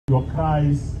Your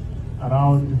cries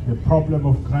around the problem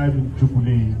of crime in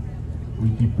Jukulyn. We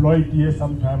deployed here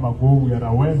some time ago. We are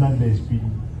aware that there's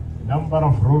been a number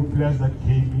of role players that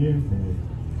came here.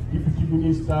 The deputy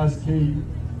ministers came,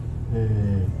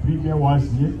 the premier was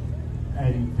here,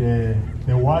 and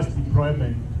there was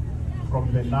deployment from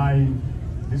the 9th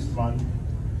this month.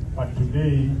 But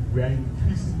today we are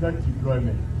increasing that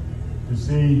deployment to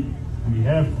say we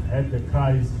have had the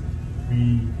cries,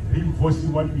 we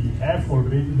reinforcing what we have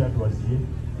already that was here.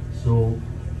 So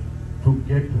to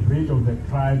get rid of the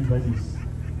crime that is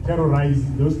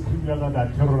terrorizing, those criminals that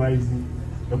are terrorizing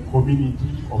the community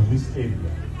of this area.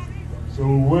 So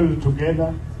we'll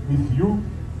together with you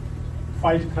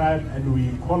fight crime, and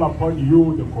we call upon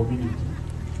you, the community,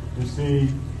 to say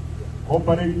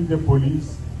cooperate with the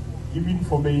police, give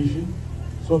information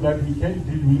so that we can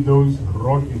deal with those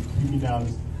rogue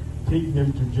criminals, take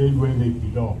them to jail where they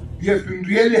belong. You have been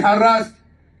really harassed,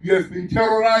 you have been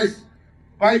terrorized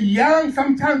by young,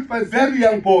 sometimes by very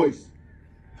young boys.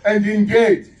 And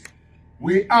indeed,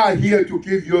 we are here to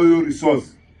give you your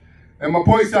resource. And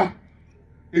Mapoisa,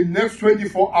 in the next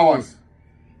 24 hours,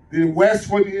 the West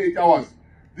 48 hours,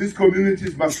 these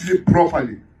communities must sleep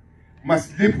properly,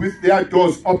 must sleep with their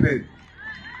doors open.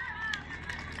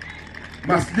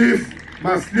 Must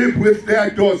sleep with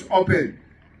their doors open.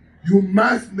 You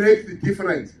must make the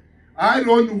difference. I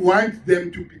don't want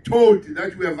them to be told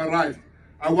that we have arrived.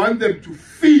 I want them to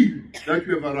feel that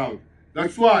we have arrived.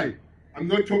 That's why I'm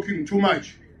not talking too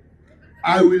much.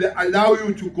 I will allow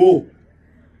you to go.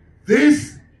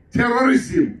 This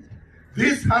terrorism,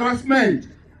 this harassment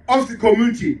of the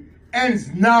community ends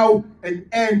now and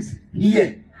ends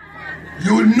here.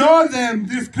 You know them,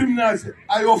 these criminals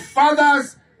are your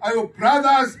fathers, are your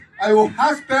brothers, are your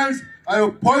husbands, are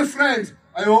your boyfriends,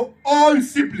 are your own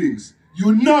siblings.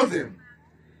 You know them.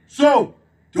 So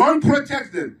don't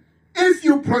protect them. If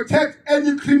you protect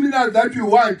any criminal that you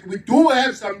want, we do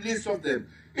have some lists of them.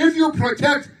 If you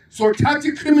protect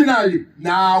Sotati criminally,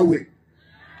 now.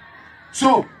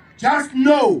 So just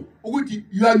know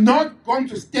you are not going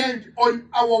to stand on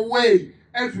our way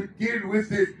as we deal with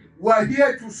this. We are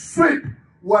here to sweep.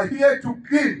 We are here to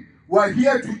kill. We are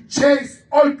here to chase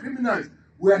all criminals.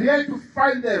 We are here to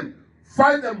find them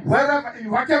wherever, in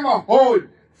whatever hole,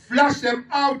 flush them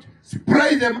out,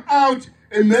 spray them out,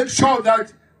 and make sure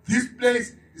that this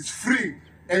place is free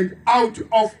and out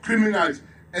of criminals.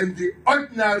 And the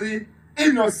ordinary,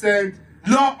 innocent,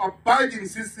 law-abiding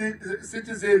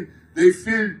citizen, they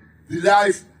feel the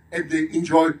life and they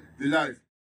enjoy the life.